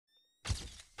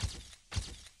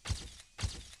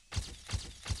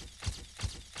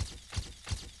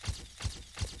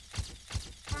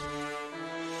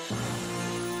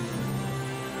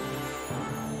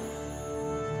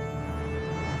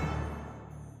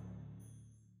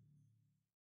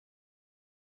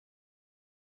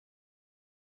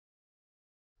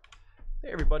Hey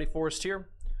everybody, Forrest here.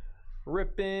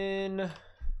 Ripping.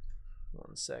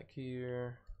 One sec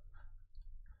here.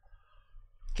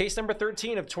 Case number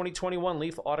 13 of 2021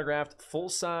 Leaf autographed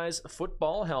full-size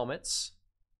football helmets.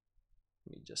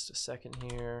 Give me just a second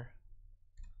here.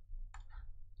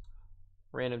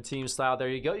 Random team style. There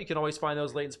you go. You can always find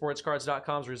those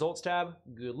LaytonSportsCards.com's results tab.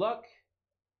 Good luck.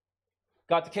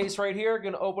 Got the case right here.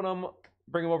 Going to open them,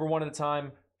 bring them over one at a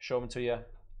time, show them to you.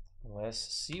 Let's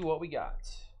see what we got.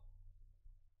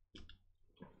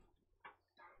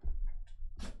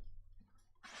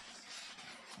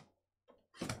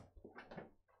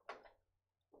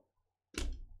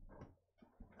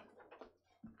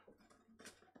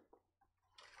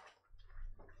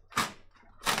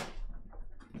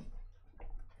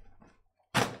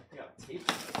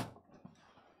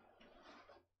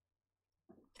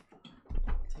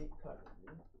 Tape cutter.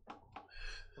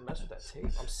 Don't mess with that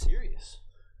tape. I'm serious.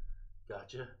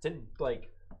 Gotcha. Didn't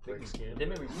like it didn't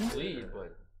make me bleed,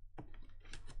 but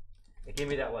it gave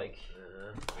me that like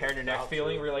hair in your neck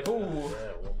feeling where you're like, ooh.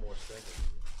 Yeah, one more second.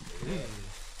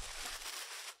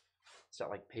 It's not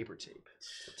like paper tape.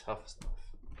 It's the tough stuff.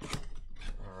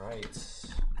 All right.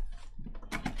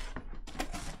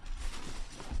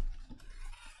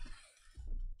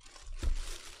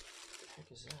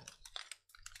 Is that?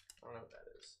 I don't know what that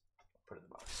is. I'll put it in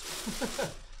the box.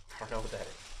 I don't know what that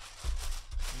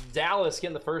is. Dallas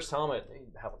getting the first helmet. They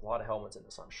have a lot of helmets in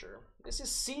this, I'm sure. This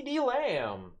is CD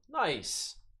Lamb.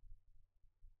 Nice.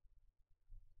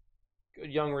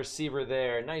 Good young receiver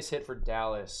there. Nice hit for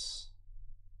Dallas.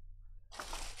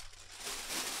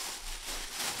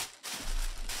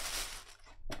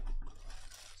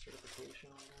 Certification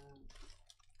on that.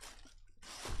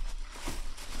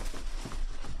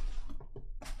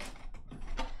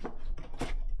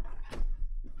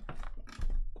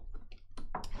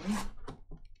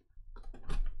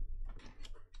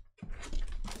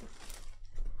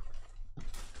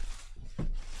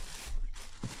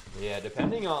 Yeah,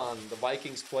 depending on the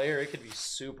Vikings player, it could be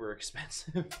super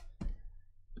expensive.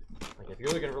 Like if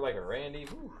you're looking for like a Randy,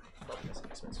 whew, probably got some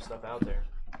expensive stuff out there.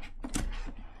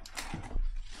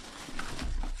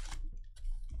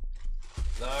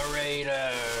 The Raiders.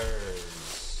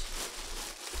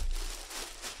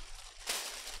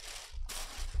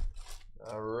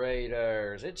 The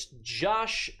Raiders. It's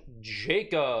Josh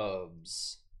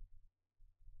Jacobs.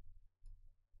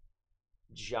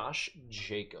 Josh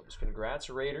Jacobs. Congrats,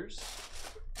 Raiders.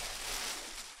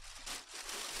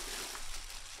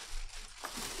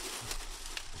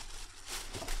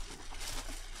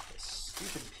 This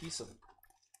stupid piece of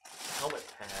helmet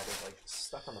pad is like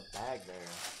stuck on the bag there,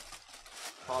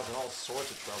 causing all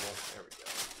sorts of trouble. There we go.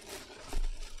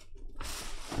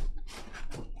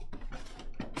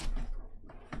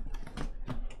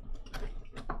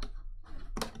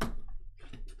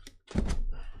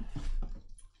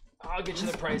 I'll get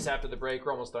you the price after the break.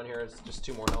 We're almost done here. It's just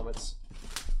 2 more helmets.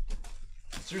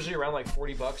 It's usually around like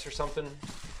 40 bucks or something.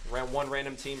 Around one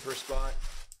random team per spot.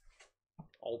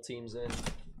 All teams in.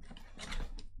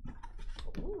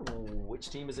 Ooh, which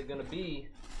team is it going to be?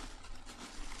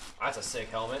 That's a sick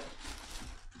helmet.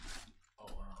 Oh,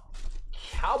 wow.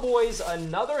 Cowboys,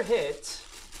 another hit.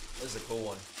 This is a cool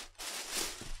one.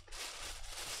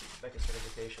 Back a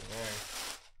certification there.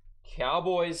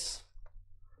 Cowboys.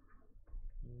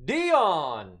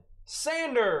 Deion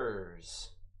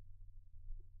Sanders.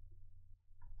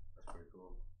 That's pretty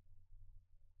cool.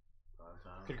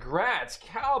 Congrats,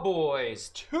 Cowboys.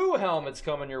 2 helmets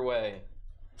coming your way.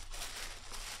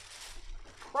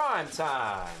 Prime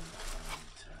time.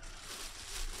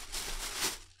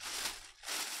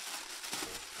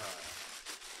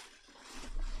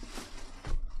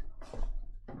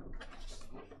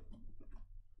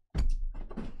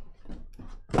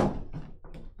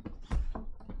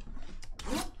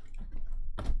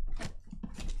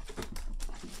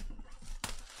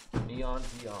 Deion.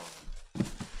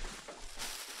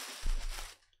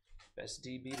 Best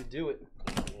DB to do it.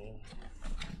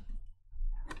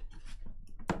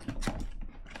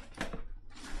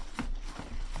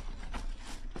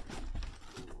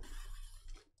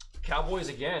 Cowboys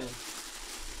again.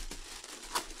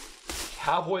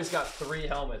 Cowboys got 3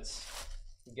 helmets.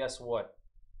 Guess what?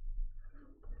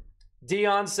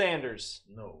 Deion Sanders.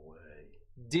 No way.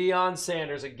 Deion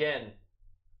Sanders again.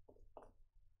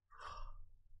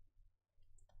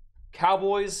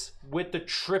 Cowboys with the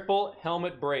triple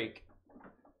helmet break.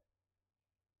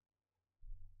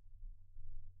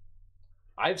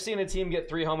 I've seen a team get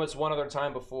 3 helmets one other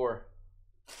time before.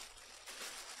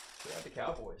 Yeah, the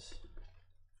Cowboys.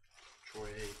 Troy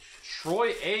H.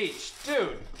 Troy H.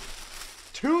 Dude.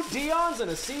 2 Deons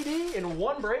and a CD in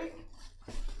one break?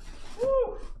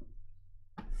 Woo!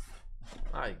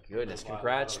 My goodness,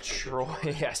 congrats, Troy.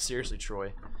 Yeah, seriously,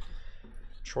 Troy.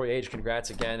 Troy H, congrats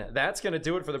again. That's going to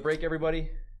do it for the break, everybody.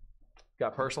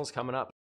 Got personals coming up.